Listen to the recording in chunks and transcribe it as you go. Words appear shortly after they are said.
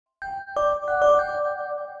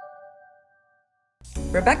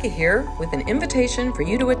Rebecca here with an invitation for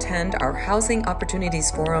you to attend our Housing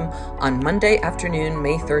Opportunities Forum on Monday afternoon,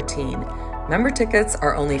 May 13. Member tickets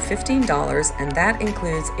are only $15 and that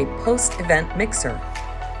includes a post-event mixer.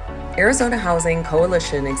 Arizona Housing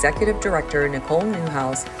Coalition Executive Director Nicole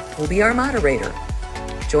Newhouse will be our moderator.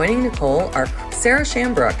 Joining Nicole are Sarah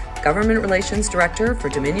Shambrook, Government Relations Director for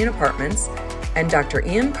Dominion Apartments, and Dr.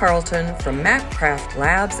 Ian Carlton from MacCraft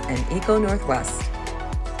Labs and Eco Northwest.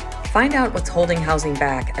 Find out what's holding housing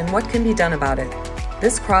back and what can be done about it.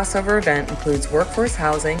 This crossover event includes workforce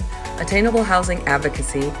housing, attainable housing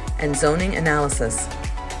advocacy, and zoning analysis.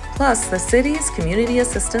 Plus, the city's Community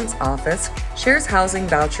Assistance Office shares housing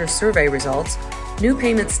voucher survey results, new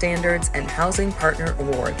payment standards, and housing partner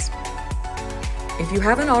awards. If you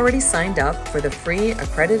haven't already signed up for the free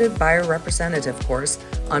Accredited Buyer Representative course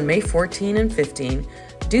on May 14 and 15,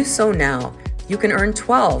 do so now. You can earn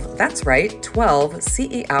 12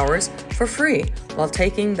 CE hours for free while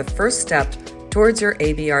taking the first step towards your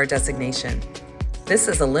ABR designation. This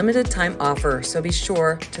is a limited time offer, so be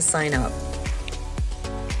sure to sign up.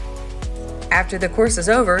 After the course is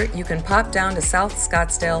over, you can pop down to South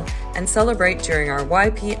Scottsdale and celebrate during our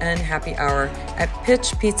YPN Happy Hour at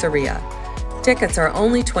Pitch Pizzeria. Tickets are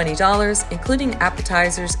only $20, including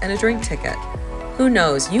appetizers and a drink ticket. Who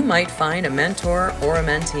knows, you might find a mentor or a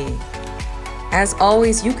mentee. As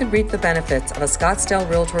always, you can reap the benefits of a Scottsdale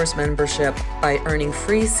REALTORS membership by earning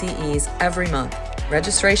free CEs every month.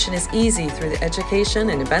 Registration is easy through the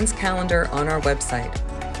education and events calendar on our website.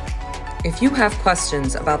 If you have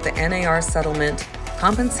questions about the NAR settlement,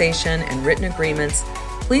 compensation, and written agreements,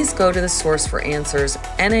 please go to the source for answers,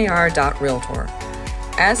 nar.realtor.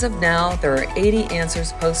 As of now, there are 80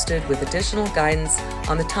 answers posted with additional guidance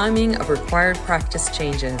on the timing of required practice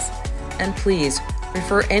changes. And please,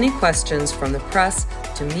 refer any questions from the press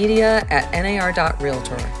to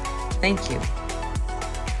media@nar.realtor. Thank you.